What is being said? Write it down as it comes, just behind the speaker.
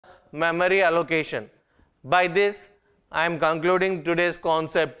memory allocation. By this, I am concluding today's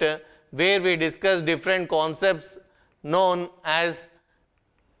concept where we discuss different concepts known as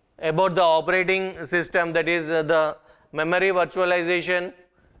about the operating system, that is the memory virtualization,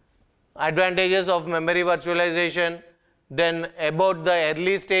 advantages of memory virtualization, then about the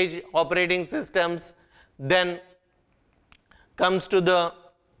early stage operating systems, then comes to the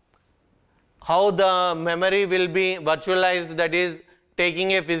how the memory will be virtualized, that is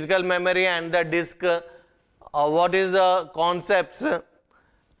taking a physical memory and the disk, what is the concepts,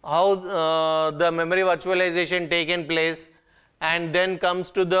 how the memory virtualization taken place, and then comes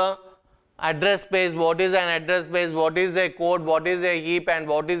to the address space, what is an address space, what is a code, what is a heap and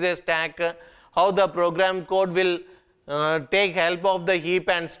what is a stack, how the program code will take help of the heap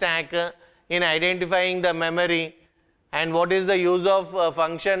and stack in identifying the memory, and what is the use of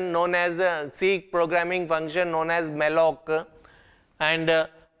function known as C programming function known as malloc, and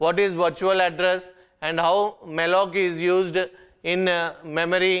what is virtual address and how malloc is used in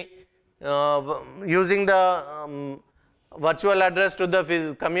memory using the virtual address to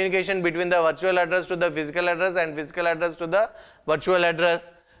the communication between the virtual address to the physical address and physical address to the virtual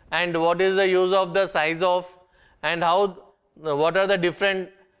address, and what is the use of the size of, and how what are the different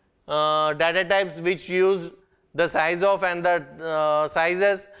data types which use the size of, and the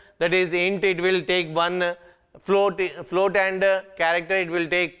sizes, that is int it will take 1, float and character it will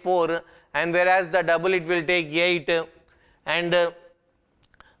take 4, and whereas the double it will take 8, and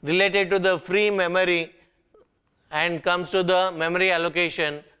related to the free memory and comes to the memory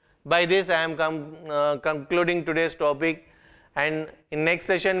allocation. By this I am concluding today's topic, and in next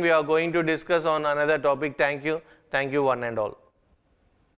session we are going to discuss on another topic. Thank you one and all.